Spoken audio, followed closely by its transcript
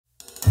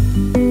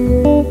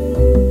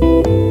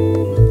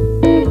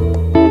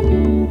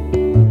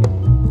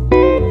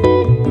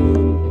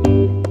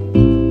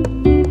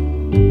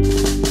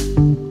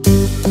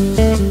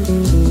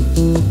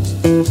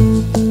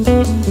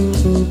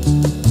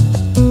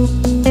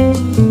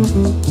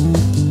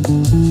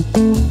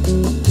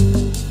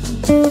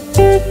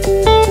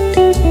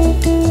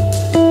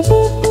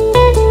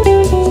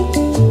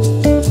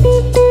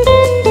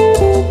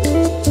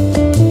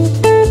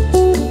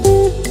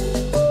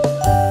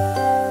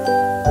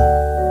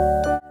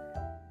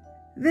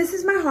This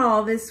is my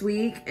haul this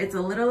week. It's a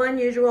little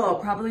unusual. I'll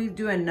probably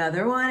do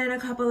another one in a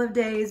couple of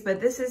days,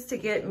 but this is to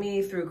get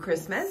me through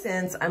Christmas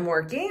since I'm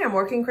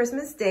working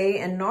Christmas Day,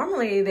 and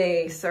normally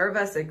they serve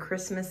us a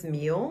Christmas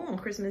meal on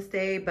Christmas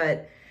Day,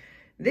 but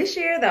this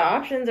year the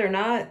options are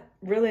not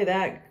really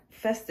that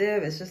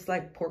festive. It's just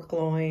like pork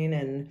loin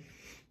and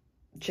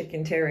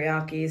chicken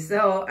teriyaki.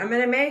 So I'm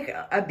gonna make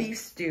a beef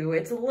stew.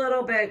 It's a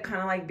little bit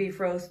kind of like beef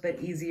roast, but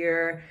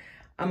easier.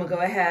 I'm gonna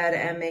go ahead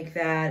and make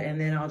that, and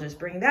then I'll just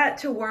bring that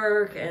to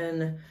work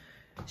and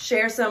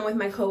share some with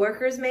my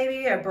coworkers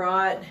maybe. I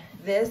brought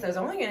this. There's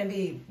only gonna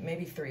be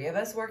maybe 3 of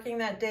us working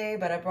that day,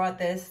 but I brought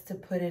this to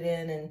put it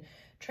in and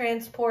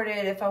transport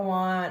it if I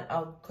want.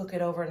 I'll cook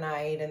it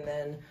overnight, and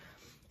then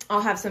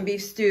I'll have some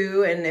beef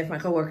stew, and if my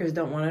coworkers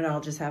don't want it, I'll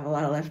just have a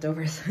lot of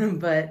leftovers.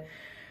 But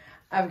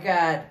I've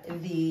got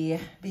the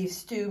beef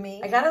stew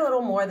meat. I got a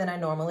little more than I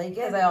normally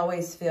get. I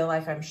always feel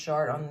like I'm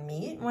short on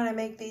meat when I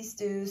make these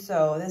stews,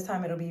 so this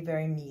time it'll be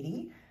very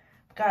meaty.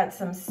 Got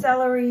some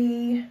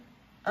celery,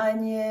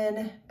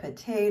 onion,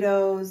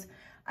 potatoes.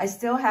 I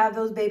still have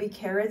those baby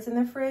carrots in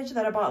the fridge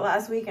that I bought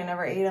last week. I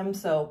never ate them,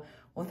 so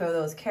we'll throw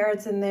those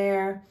carrots in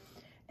there.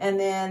 And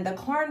then the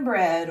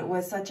cornbread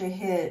was such a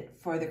hit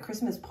for the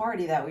Christmas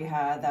party that we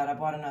had that I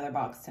bought another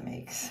box to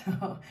make.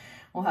 So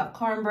we'll have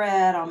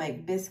cornbread. I'll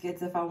make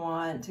biscuits if I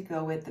want to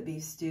go with the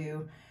beef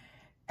stew.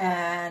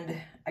 And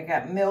I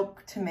got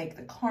milk to make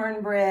the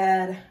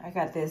cornbread. I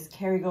got this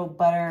Kerrygold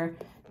butter.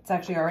 It's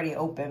actually already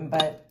open,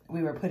 but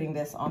we were putting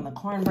this on the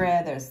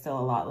cornbread. There's still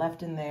a lot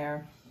left in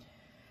there.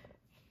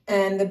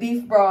 And the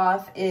beef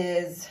broth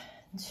is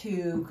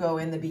to go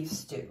in the beef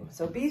stew.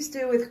 So beef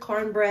stew with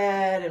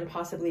cornbread and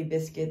possibly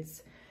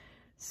biscuits.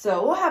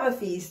 So we'll have a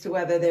feast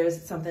whether there's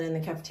something in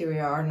the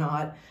cafeteria or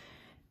not.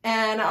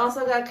 And I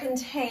also got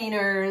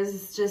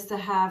containers just to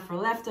have for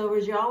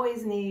leftovers. You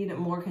always need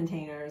more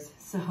containers.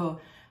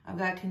 So I've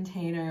got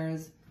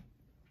containers.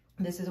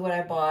 This is what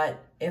I bought.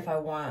 If I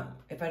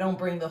don't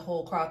bring the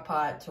whole crock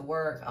pot to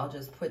work, I'll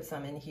just put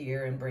some in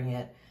here and bring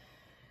it.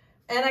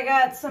 And I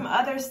got some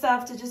other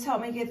stuff to just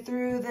help me get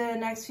through the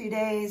next few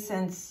days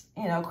since,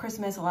 you know,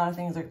 Christmas, a lot of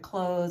things are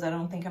closed. I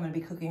don't think I'm gonna be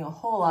cooking a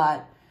whole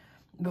lot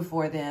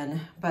before then,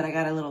 but I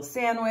got a little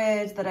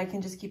sandwich that I can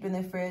just keep in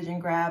the fridge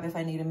and grab if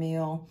I need a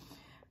meal.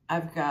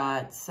 I've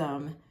got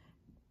some,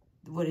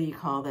 what do you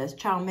call this?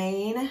 Chow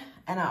mein.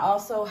 And I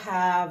also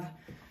have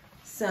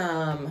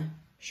some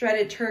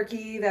shredded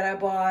turkey that I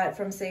bought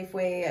from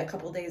Safeway a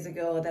couple days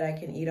ago that I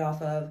can eat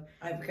off of.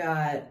 I've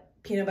got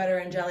peanut butter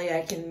and jelly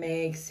I can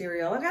make,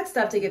 cereal. I've got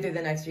stuff to get through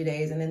the next few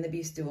days, and then the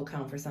beef stew will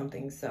count for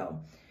something. So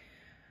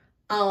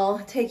I'll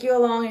take you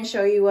along and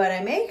show you what I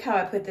make, how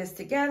I put this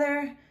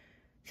together.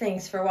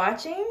 Thanks for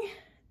watching.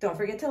 Don't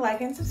forget to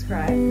like and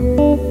subscribe.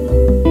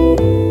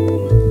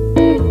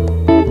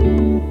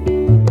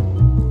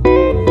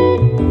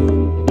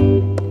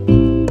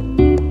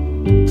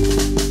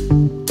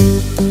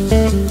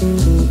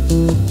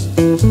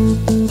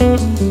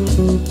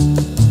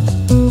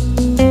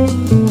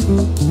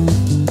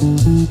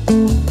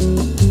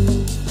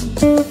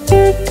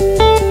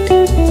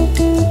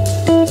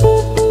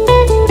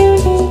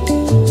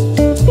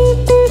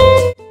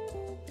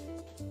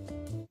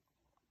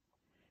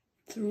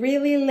 It's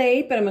really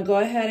late, but I'm gonna go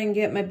ahead and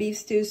get my beef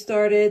stew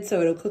started so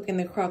it'll cook in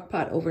the crock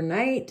pot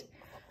overnight.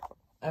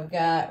 I've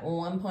got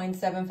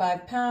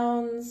 1.75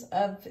 pounds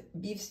of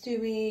beef stew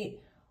meat,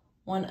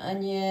 1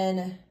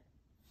 onion,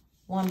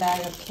 1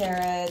 bag of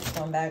carrots,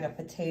 1 bag of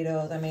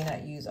potatoes. I may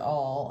not use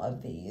all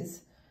of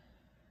these.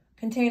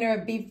 Container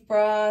of beef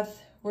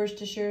broth,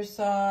 Worcestershire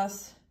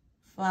sauce,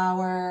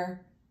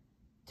 flour,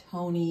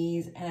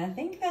 Tony's, and I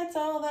think that's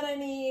all that I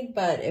need,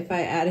 but if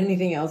I add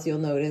anything else, you'll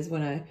notice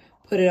when I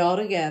put it all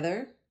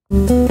together.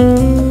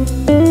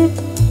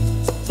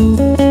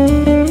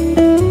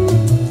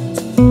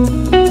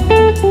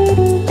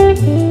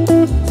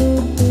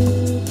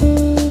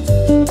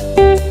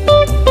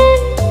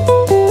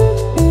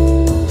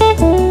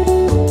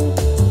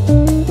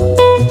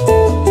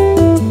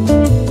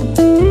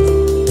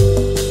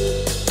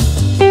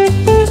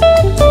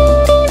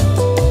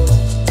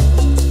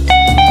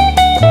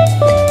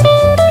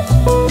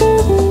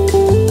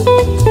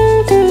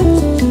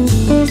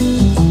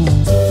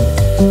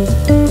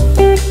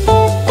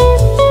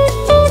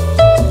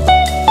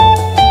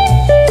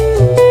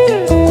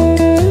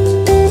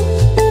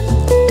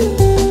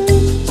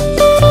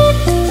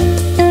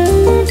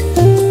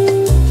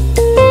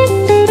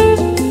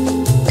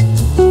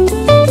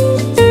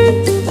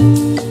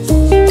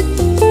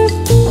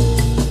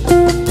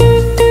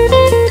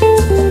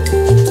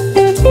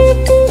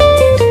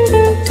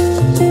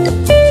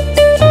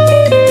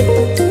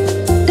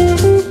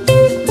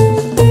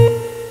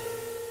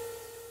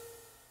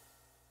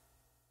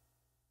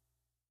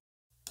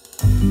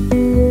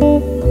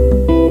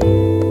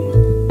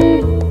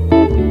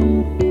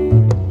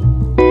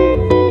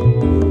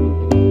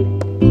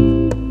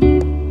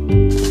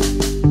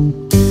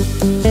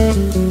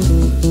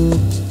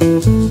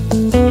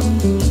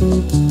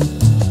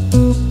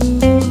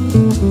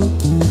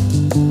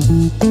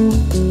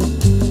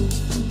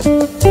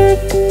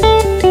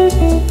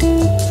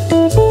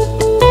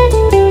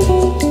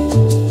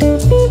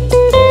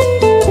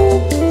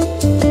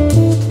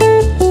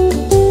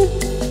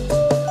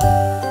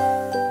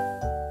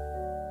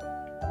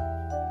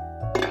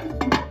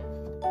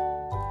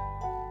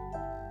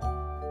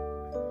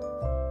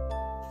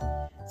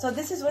 So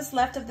this is what's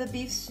left of the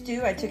beef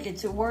stew. I took it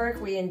to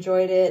work, we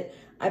enjoyed it.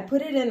 I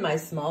put it in my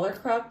smaller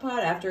crock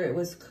pot after it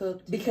was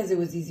cooked because it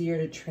was easier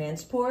to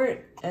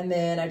transport. And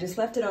then I just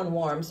left it on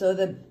warm. So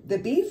the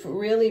beef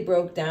really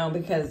broke down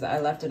because I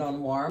left it on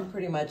warm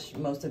pretty much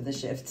most of the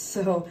shift.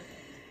 So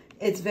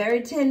it's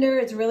very tender,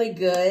 it's really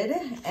good.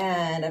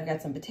 And I've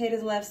got some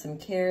potatoes left, some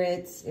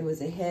carrots. It was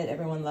a hit,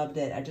 everyone loved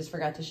it. I just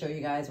forgot to show you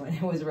guys when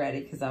it was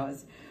ready because I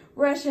was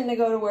rushing to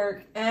go to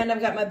work. And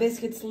I've got my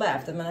biscuits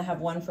left. I'm gonna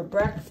have one for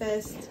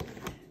breakfast.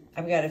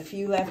 I've got a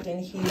few left in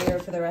here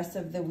for the rest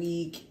of the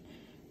week.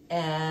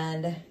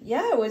 And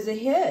yeah, it was a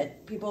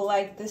hit. People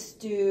liked the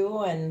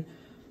stew and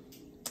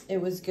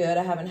it was good.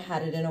 I haven't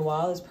had it in a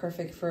while. It's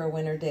perfect for a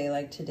winter day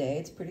like today.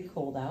 It's pretty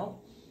cold out.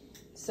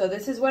 So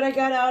this is what I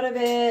got out of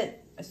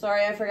it.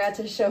 Sorry, I forgot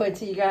to show it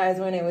to you guys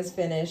when it was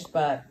finished,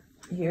 but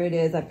here it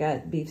is. I've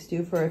got beef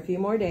stew for a few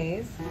more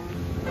days.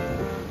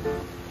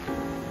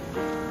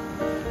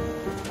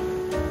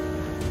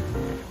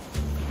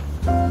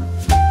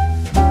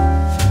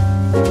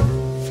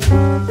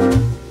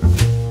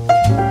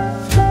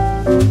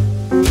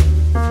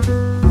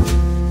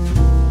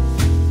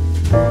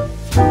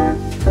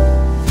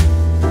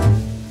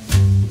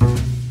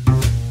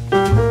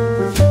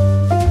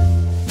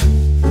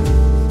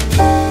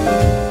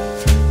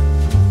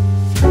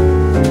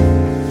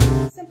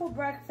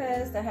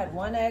 I had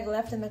one egg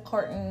left in the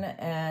carton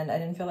and I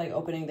didn't feel like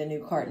opening the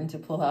new carton to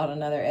pull out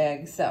another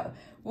egg. So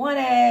one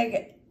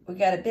egg, we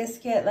got a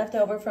biscuit left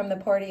over from the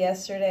party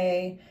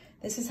yesterday.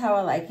 This is how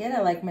I like it.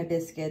 I like my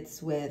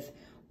biscuits with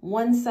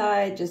one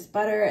side just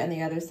butter and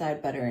the other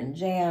side butter and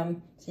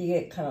jam. So you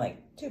get kind of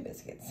like two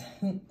biscuits.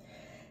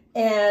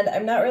 And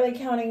I'm not really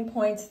counting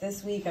points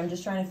this week. I'm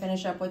just trying to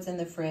finish up what's in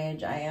the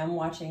fridge. I am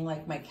watching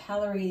like my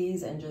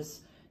calories and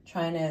just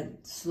trying to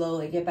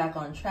slowly get back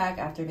on track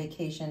after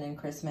vacation and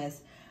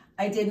Christmas.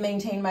 I did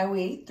maintain my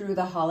weight through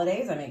the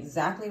holidays. I'm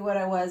exactly what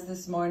I was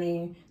this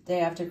morning, day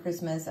after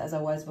Christmas, as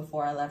I was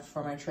before I left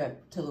for my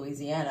trip to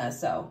Louisiana.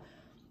 So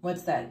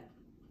what's that?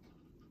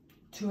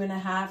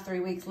 2.5, 3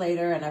 weeks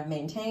later, and I've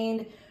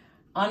maintained.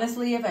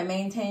 Honestly, if I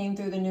maintain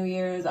through the New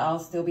Year's, I'll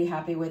still be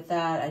happy with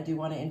that. I do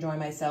want to enjoy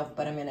myself,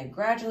 but I'm going to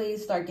gradually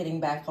start getting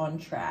back on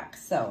track.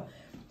 So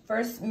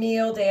first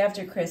meal day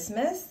after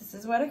Christmas, this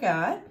is what I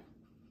got.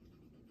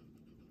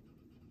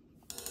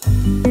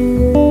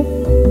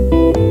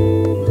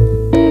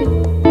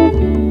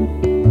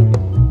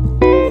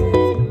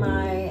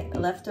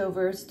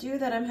 Leftover stew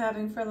that I'm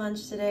having for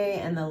lunch today,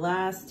 and the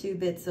last 2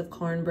 bits of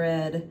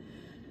cornbread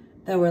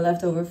that were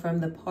left over from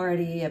the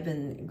party. I've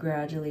been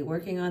gradually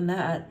working on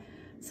that.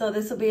 So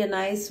this will be a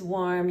nice,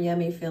 warm,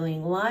 yummy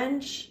filling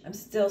lunch. I'm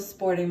still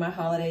sporting my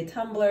holiday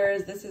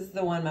tumblers. This is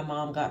the one my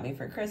mom got me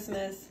for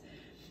Christmas.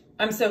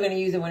 I'm still gonna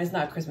use it when it's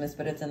not Christmas,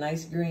 but it's a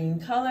nice green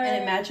color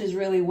and it matches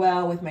really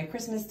well with my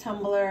Christmas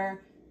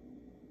tumbler.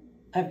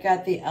 I've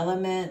got the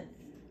Element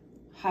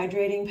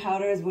hydrating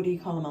powders, what do you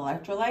call them,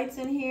 electrolytes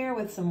in here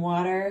with some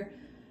water,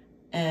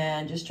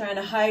 and just trying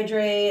to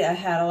hydrate. I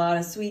had a lot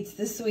of sweets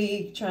this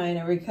week, trying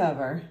to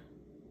recover.